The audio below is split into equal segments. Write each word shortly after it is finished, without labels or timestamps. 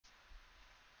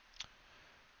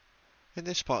In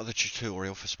this part of the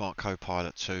tutorial for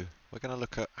SmartCopilot 2, we're going to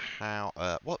look at how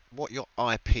what your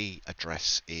IP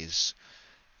address is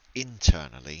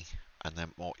internally, and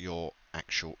then what your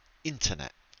actual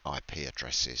internet IP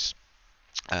address is.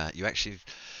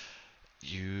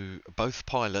 Both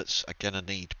pilots are going to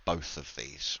need both of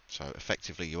these. So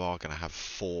effectively, you are going to have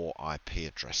 4 IP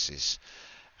addresses.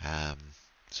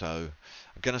 So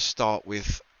I'm going to start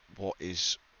with what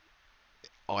is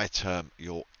I term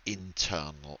your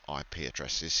internal IP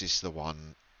address. This is the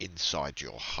one inside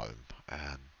your home,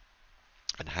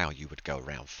 and how you would go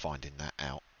around finding that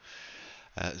out.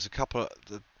 There's a couple of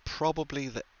probably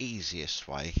the easiest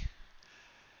way.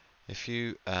 If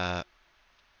you right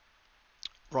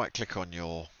click on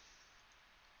your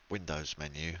Windows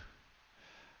menu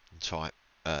and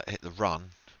hit the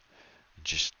run, and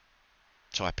just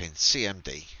type in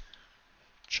CMD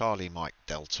Charlie Mike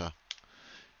Delta,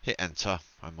 hit enter,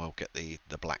 and we'll get the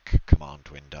black command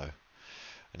window.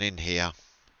 And in here,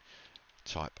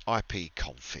 type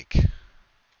ipconfig.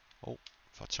 Oh,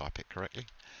 if I type it correctly.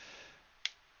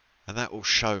 And that will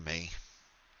show me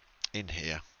in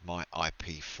here my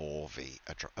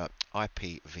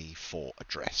IPv4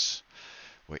 address,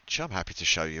 which I'm happy to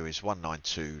show you is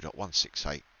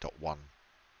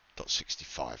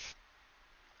 192.168.1.65.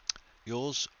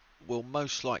 Yours will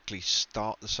most likely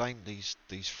start the same. These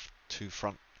two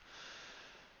front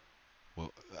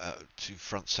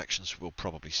sections will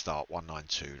probably start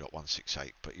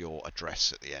 192.168, but your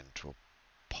address at the end will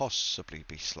possibly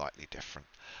be slightly different.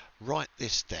 Write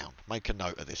this down, make a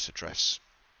note of this address,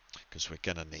 because we're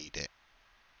going to need it.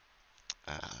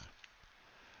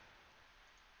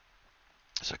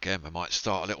 So again, we might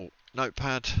start a little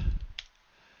notepad.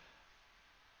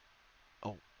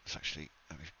 Oh, it's actually,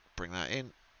 let me bring that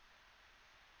in.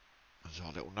 There's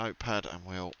our little notepad, and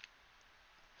we'll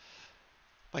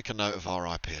make a note of our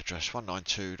IP address,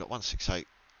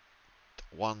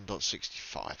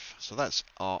 192.168.1.65. So that's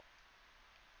our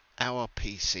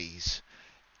PC's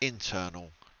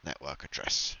internal network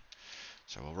address.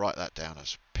 So we'll write that down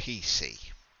as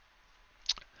PC.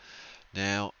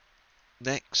 Now,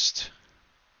 next,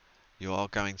 you are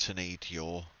going to need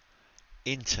your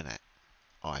internet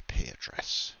IP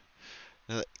address.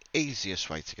 Now, the easiest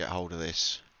way to get hold of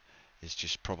this is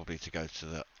just probably to go to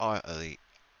the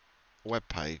web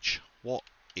page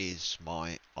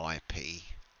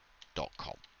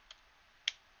whatismyip.com.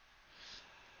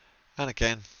 And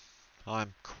again,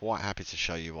 I'm quite happy to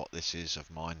show you what this is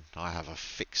of mine. I have a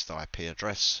fixed IP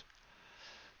address,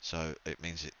 so it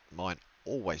means mine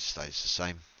always stays the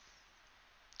same.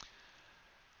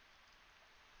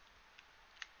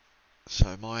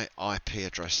 So my IP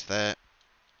address there,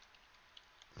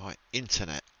 my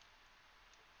internet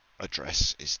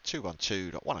address is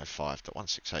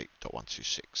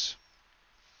 212.105.168.126.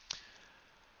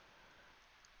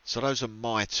 So those are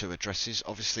my two addresses.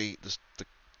 Obviously, the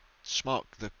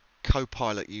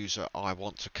Copilot user I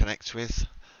want to connect with,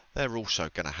 they're also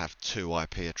going to have 2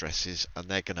 IP addresses, and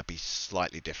they're going to be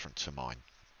slightly different to mine,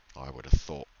 I would have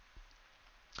thought.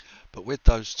 But with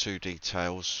those 2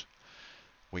 details,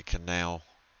 we can now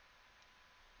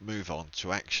move on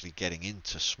to actually getting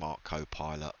into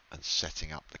SmartCopilot and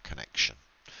setting up the connection.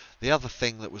 The other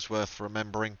thing that was worth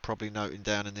remembering, probably noting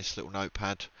down in this little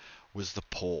notepad, was the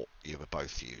port you were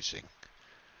both using.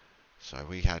 So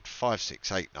we had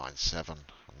 56897,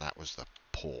 and that was the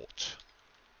port.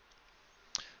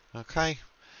 Okay,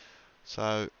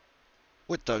 so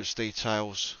with those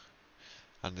details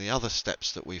and the other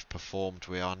steps that we've performed,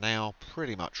 we are now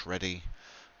pretty much ready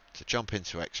to jump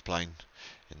into Explain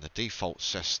in the default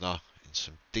Cessna in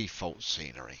some default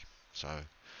scenery. So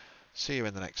see you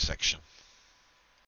in the next section.